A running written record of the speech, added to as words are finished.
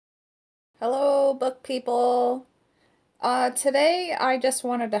Hello, book people. Today I just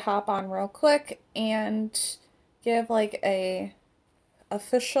wanted to hop on real quick and give like a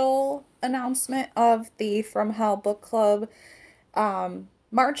official announcement of the From Hell Book Club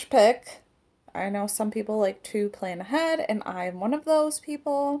March pick. I know some people like to plan ahead, and I'm one of those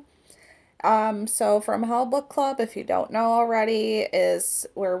people. So From Hell Book Club, if you don't know already, is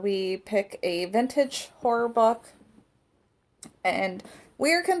where we pick a vintage horror book, and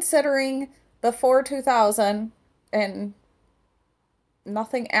we're considering before 2000 and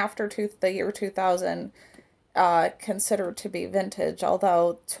nothing after the year 2000 considered to be vintage,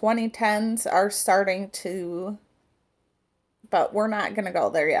 although 2010s are starting to, but we're not going to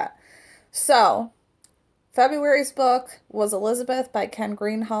go there yet. So, February's book was Elizabeth by Ken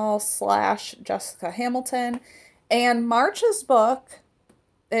Greenhall / Jessica Hamilton, and March's book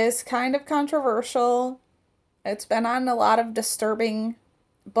is kind of controversial. It's been on a lot of disturbing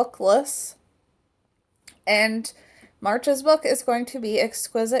book lists. And March's book is going to be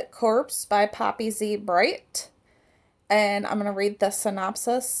Exquisite Corpse by Poppy Z. Bright. And I'm going to read the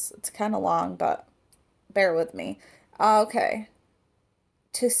synopsis. It's kind of long, but bear with me. Okay.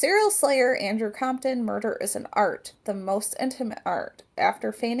 To serial slayer Andrew Compton, murder is an art, the most intimate art.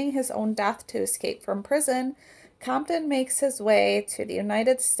 After feigning his own death to escape from prison, Compton makes his way to the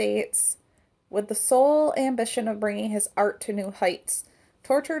United States with the sole ambition of bringing his art to new heights.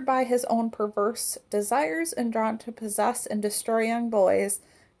 Tortured by his own perverse desires and drawn to possess and destroy young boys,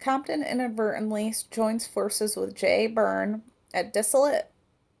 Compton inadvertently joins forces with J. Byrne, a dissolute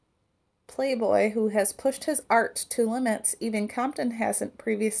playboy who has pushed his art to limits even Compton hasn't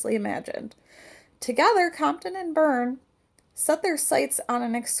previously imagined. Together, Compton and Byrne set their sights on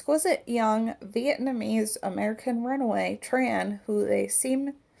an exquisite young Vietnamese American runaway, Tran, who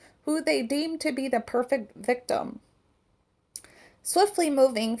they deem to be the perfect victim. Swiftly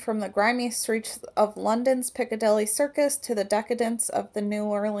moving from the grimy streets of London's Piccadilly Circus to the decadence of the New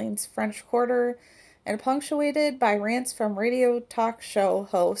Orleans French Quarter, and punctuated by rants from radio talk show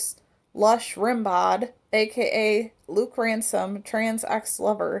host Lush Rimbaud, aka Luke Ransom, Tran's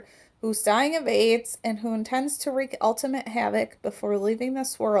ex-lover, who's dying of AIDS and who intends to wreak ultimate havoc before leaving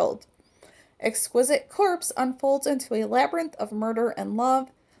this world. Exquisite Corpse unfolds into a labyrinth of murder and love.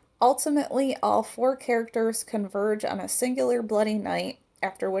 Ultimately, all four characters converge on a singular bloody night,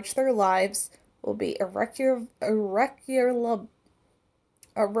 after which their lives will be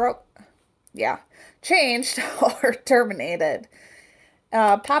changed or terminated.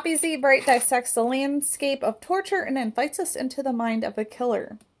 Poppy Z. Bright dissects the landscape of torture and invites us into the mind of a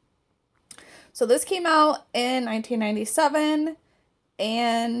killer. So this came out in 1997,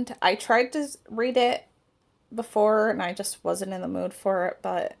 and I tried to read it before, and I just wasn't in the mood for it,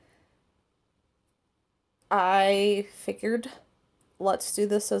 but I figured let's do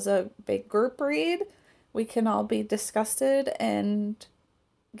this as a big group read. We can all be disgusted and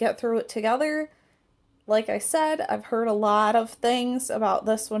get through it together. Like I said, I've heard a lot of things about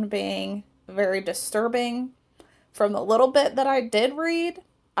this one being very disturbing. From the little bit that I did read,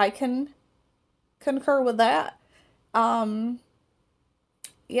 I can concur with that.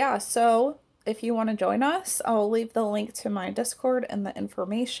 Yeah, so if you want to join us, I'll leave the link to my Discord and the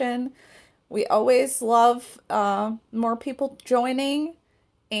information. We always love more people joining,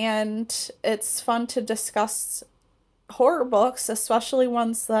 and it's fun to discuss horror books, especially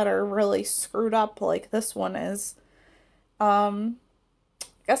ones that are really screwed up like this one is. I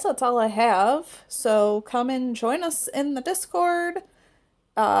guess that's all I have. So come and join us in the Discord.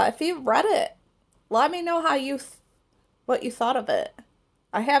 If you've read it, let me know what you thought of it.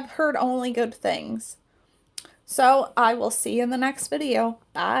 I have heard only good things. So I will see you in the next video.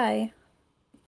 Bye.